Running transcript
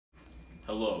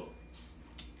Hello,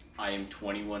 I am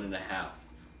 21 and a half.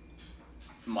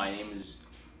 My name is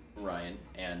Ryan,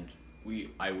 and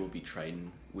I will be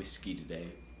trying whiskey today.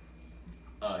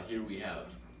 Here we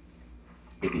have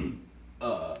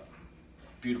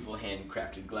beautiful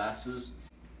handcrafted glasses.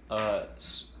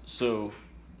 So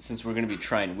since we're gonna be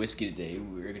trying whiskey today,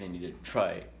 we're gonna need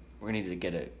to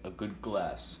get a good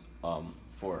glass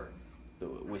for the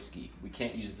whiskey. We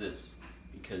can't use this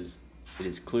because it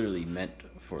is clearly meant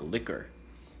for liquor.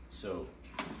 So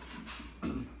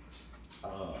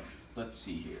let's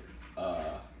see here.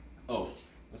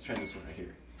 Let's try this one right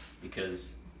here,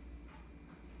 because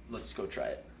let's go try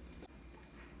it.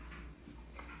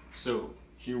 So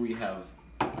here we have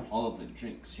all of the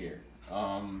drinks here.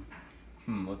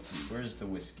 Let's see, where's the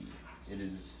whiskey? It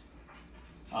is,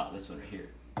 this one right here.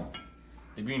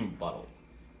 The green bottle.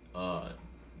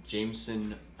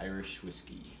 Jameson Irish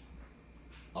whiskey.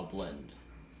 A blend.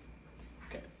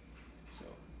 Okay,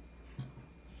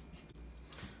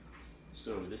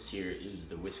 so this here is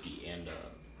the whiskey, and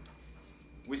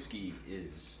whiskey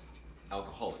is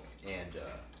alcoholic, and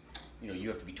you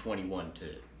have to be 21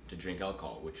 to drink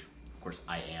alcohol, which of course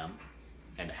I am,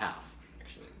 and a half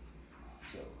actually.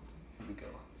 So here we go.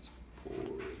 Let's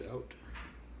pour it out.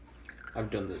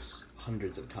 I've done this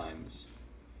hundreds of times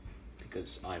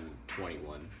because I'm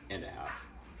 21 and a half.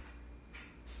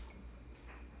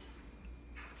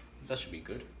 That should be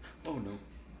good. Oh no.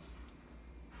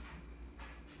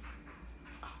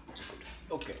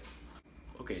 Okay.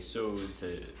 Okay, so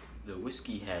the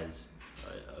whiskey has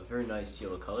a very nice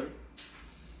yellow color.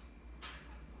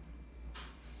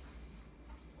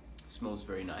 Smells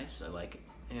very nice. I like it.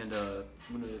 And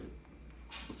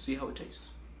let's see how it tastes.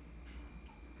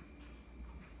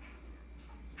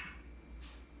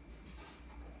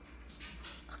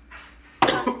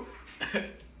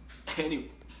 Anyway.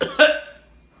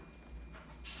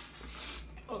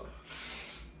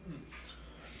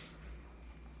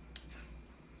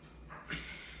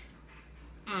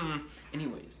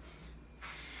 Anyways.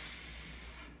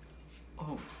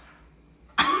 Oh.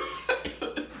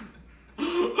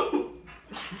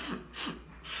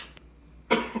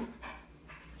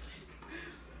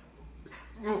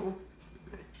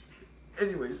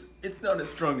 Anyways, it's not as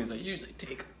strong as I usually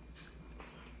take.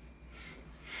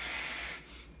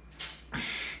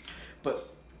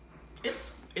 But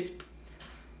it's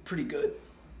pretty good.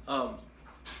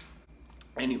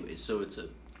 Anyways, so it's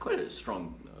quite a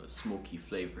strong smoky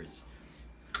flavors.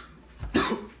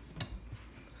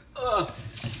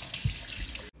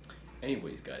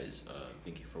 Anyways, guys,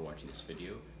 thank you for watching this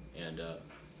video, and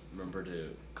remember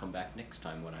to come back next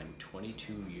time when I'm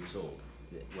 22 years old,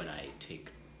 when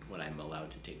I'm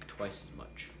allowed to take twice as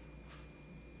much.